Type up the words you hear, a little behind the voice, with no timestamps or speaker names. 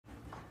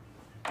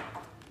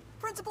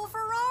Principal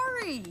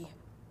Ferrari!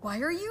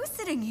 Why are you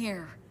sitting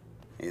here?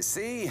 You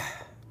see,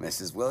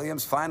 Mrs.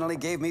 Williams finally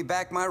gave me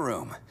back my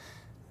room.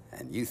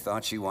 And you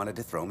thought she wanted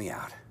to throw me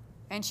out.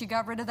 And she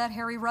got rid of that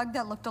hairy rug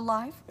that looked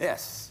alive?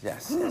 Yes.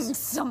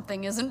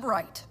 Something isn't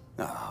right.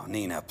 Oh,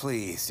 Nina,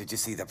 please. Did you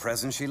see the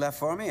present she left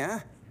for me, huh?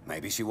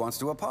 Maybe she wants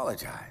to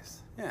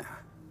apologize. Yeah.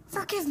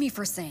 Forgive me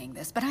for saying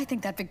this, but I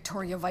think that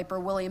Victoria Viper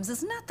Williams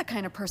is not the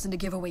kind of person to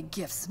give away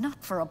gifts.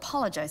 Not for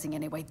apologizing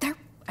anyway. There,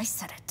 I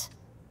said it.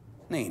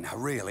 Nina,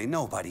 really,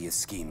 nobody is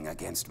scheming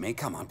against me.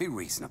 Come on, be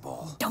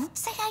reasonable. Don't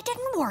say I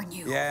didn't warn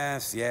you.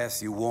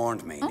 Yes, you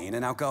warned me, Nina.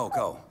 Now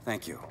go.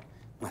 Thank you.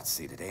 Let's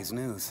see today's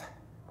news.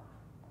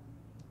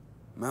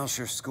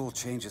 Melcher School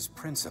changes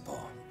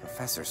principal.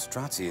 Professor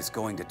Strozzi is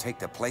going to take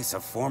the place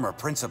of former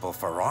Principal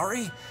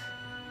Ferrari?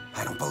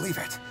 I don't believe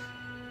it.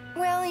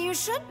 Well, you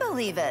should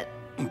believe it.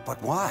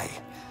 But why?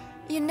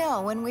 You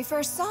know, when we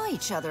first saw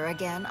each other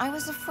again, I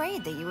was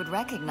afraid that you would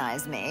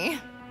recognize me.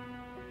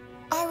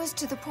 I was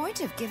to the point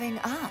of giving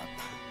up.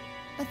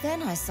 But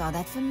then I saw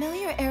that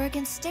familiar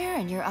arrogant stare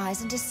in your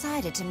eyes and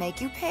decided to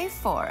make you pay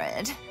for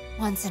it.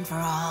 Once and for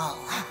all.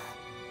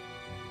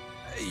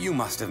 You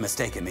must have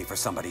mistaken me for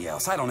somebody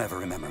else. I don't ever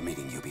remember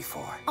meeting you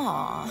before.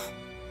 Aw.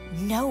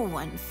 No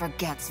one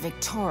forgets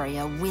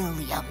Victoria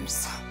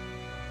Williams.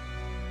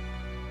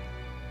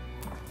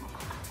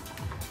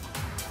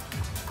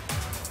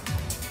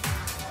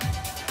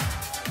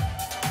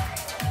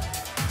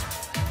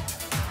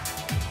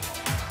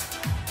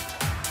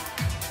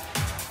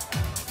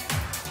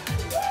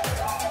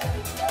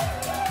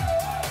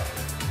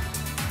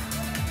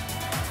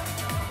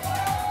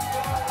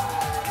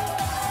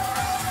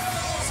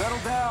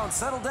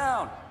 Settle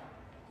down.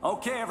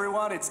 Okay,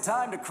 everyone, it's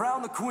time to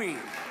crown the queen.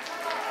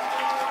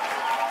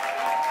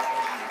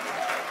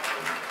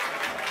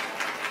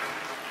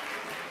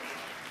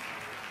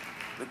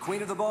 The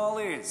queen of the ball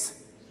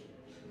is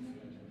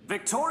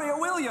Victoria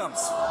Williams.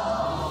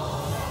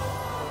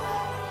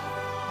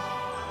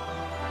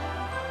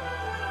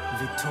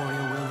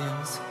 Victoria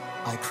Williams,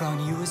 I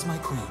crown you as my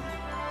queen.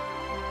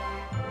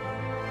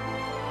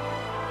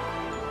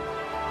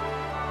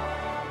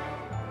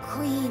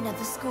 Queen of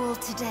the school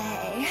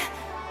today.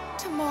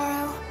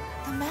 Tomorrow,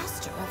 the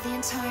master of the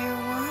entire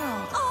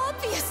world.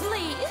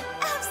 Obviously!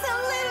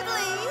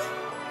 Absolutely!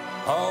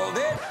 Hold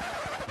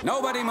it!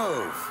 Nobody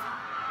move.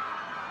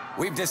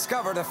 We've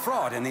discovered a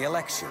fraud in the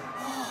election.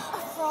 A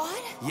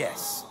fraud?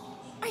 Yes.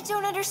 I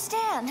don't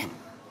understand.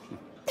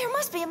 There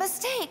must be a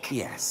mistake.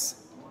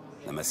 Yes.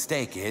 The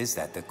mistake is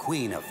that the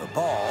queen of the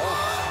ball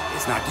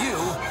is not you,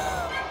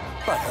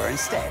 but her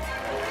instead.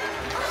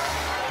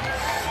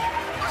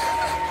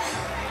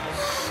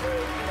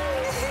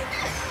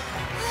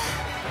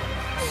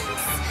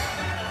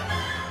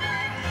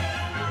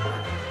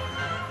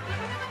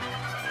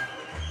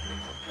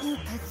 You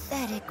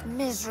pathetic,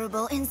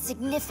 miserable,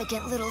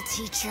 insignificant little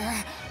teacher.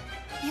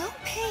 You'll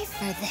pay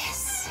for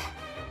this.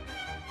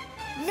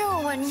 No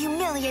one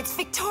humiliates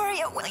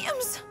Victoria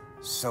Williams.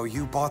 So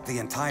you bought the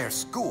entire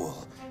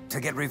school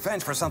to get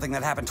revenge for something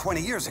that happened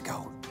 20 years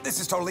ago. This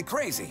is totally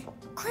crazy.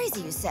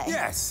 Crazy, you say?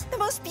 Yes. The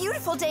most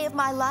beautiful day of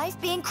my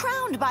life, being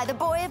crowned by the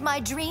boy of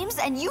my dreams,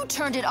 and you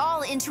turned it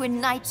all into a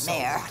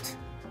nightmare. So what?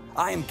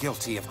 I am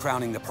guilty of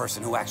crowning the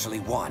person who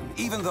actually won,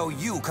 even though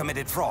you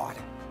committed fraud.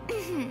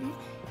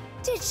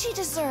 Did she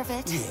deserve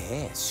it?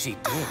 Yes, she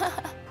did.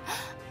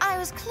 I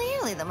was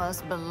clearly the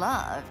most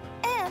beloved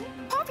and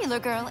popular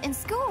girl in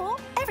school.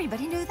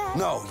 Everybody knew that.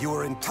 No, you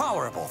were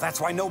intolerable.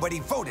 That's why nobody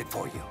voted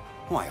for you.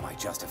 Why am I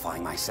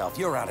justifying myself?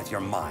 You're out of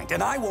your mind,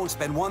 and I won't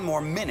spend one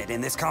more minute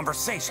in this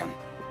conversation.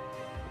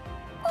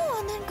 Go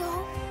on, then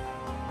go.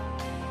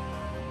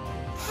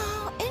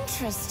 How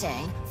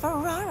interesting.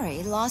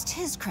 Ferrari lost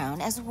his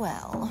crown as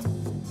well.